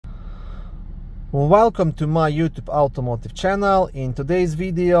Welcome to my YouTube automotive channel. In today's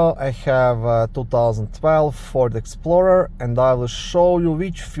video I have a 2012 Ford Explorer and I will show you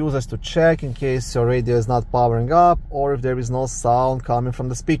which fuses to check in case your radio is not powering up or if there is no sound coming from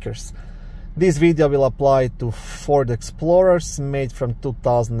the speakers. This video will apply to Ford Explorers made from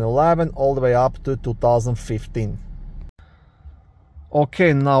 2011 all the way up to 2015.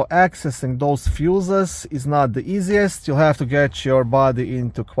 Okay, now accessing those fuses is not the easiest. You'll have to get your body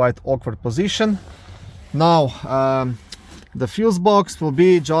into quite awkward position. Now, the fuse box will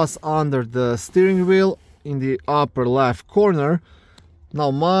be just under the steering wheel in the upper left corner. Now,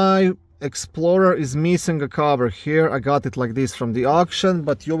 my Explorer is missing a cover here. I got it like this from the auction,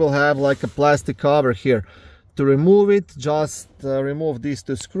 but you will have like a plastic cover here. To remove it, just remove these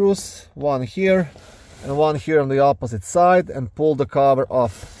two screws, one here and one here on the opposite side, and pull the cover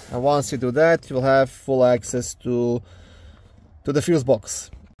off. And once you do that, you'll have full access to the fuse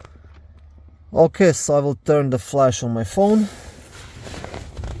box. Okay, so I will turn the flash on my phone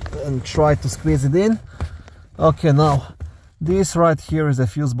and try to squeeze it in. Okay, now this right here is a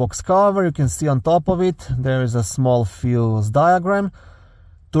fuse box cover. You can see on top of it there is a small fuse diagram.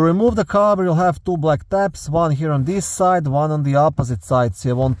 To remove the cover, you'll have two black tabs, one here on this side, one on the opposite side. So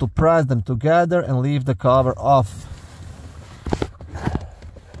you want to press them together and leave the cover off.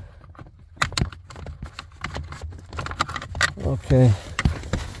 Okay.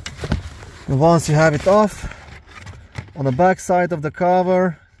 And once you have it off, on the back side of the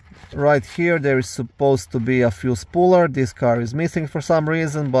cover, right here, there is supposed to be a fuse puller. This car is missing for some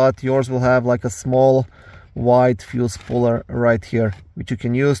reason, but yours will have like a small white fuse puller right here, which you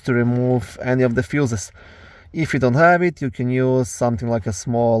can use to remove any of the fuses. If you don't have it, you can use something like a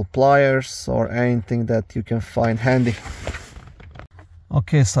small pliers or anything that you can find handy.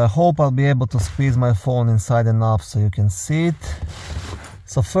 Okay, so I hope I'll be able to squeeze my phone inside enough so you can see it.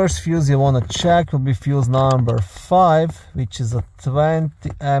 So first fuse you want to check will be fuse number 5, which is a 20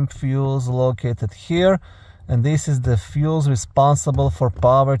 amp fuse located here, and this is the fuse responsible for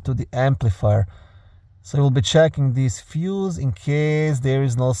power to the amplifier. So you'll be checking this fuse in case there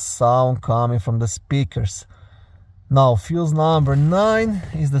is no sound coming from the speakers. Now fuse number 9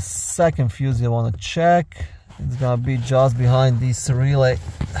 is the second fuse you want to check. It's gonna be just behind this relay.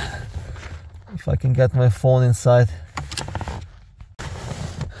 If I can get my phone inside.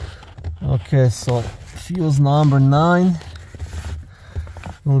 Okay, so fuse number 9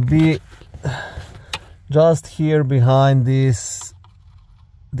 will be just here behind this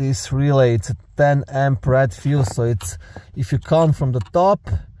relay. It's a 10 amp red fuse, so it's, if you count from the top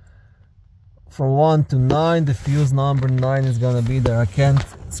from 1 to 9, the fuse number 9 is gonna be there. I can't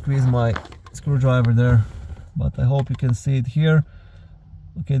squeeze my screwdriver there, but I hope you can see it here.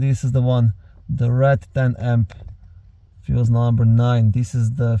 Okay, this is the one, the red 10 amp fuse number 9. This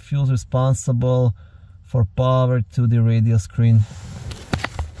is the fuse responsible for power to the radio screen.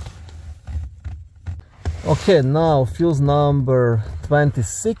 Okay, now fuse number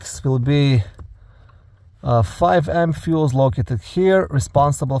 26 will be a 5 amp fuse located here,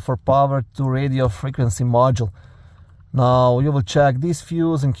 responsible for power to radio frequency module. Now you will check this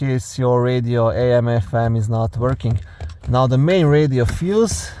fuse in case your radio AM FM is not working. Now the main radio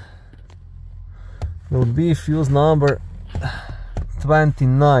fuse will be fuse number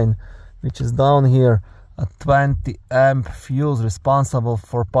 29, which is down here, a 20 amp fuse responsible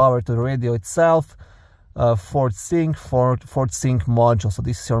for power to the radio itself. Ford Sync module. So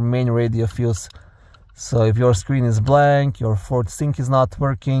this is your main radio fuse. So if your screen is blank, your Ford Sync is not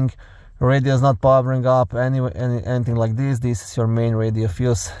working, your radio is not powering up, anything like this, this is your main radio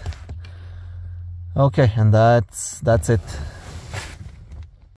fuse. Okay, and that's it.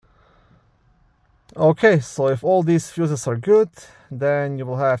 Okay, so if all these fuses are good, then you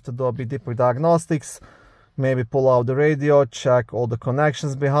will have to do a bit deeper diagnostics. Maybe pull out the radio, check all the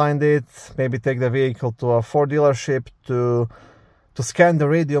connections behind it, maybe take the vehicle to a Ford dealership to scan the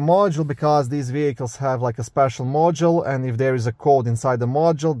radio module, because these vehicles have like a special module, and if there is a code inside the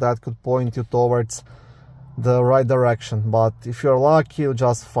module, that could point you towards the right direction. But if you're lucky, you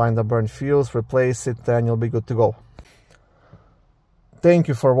just find a burnt fuse, replace it, and you'll be good to go. Thank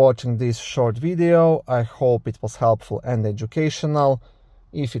you for watching this short video. I hope it was helpful and educational.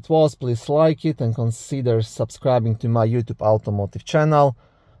 If it was, please like it and consider subscribing to my YouTube automotive channel.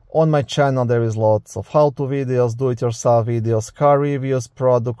 On my channel there is lots of how-to videos, do-it-yourself videos, car reviews,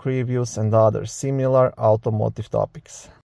 product reviews and other similar automotive topics.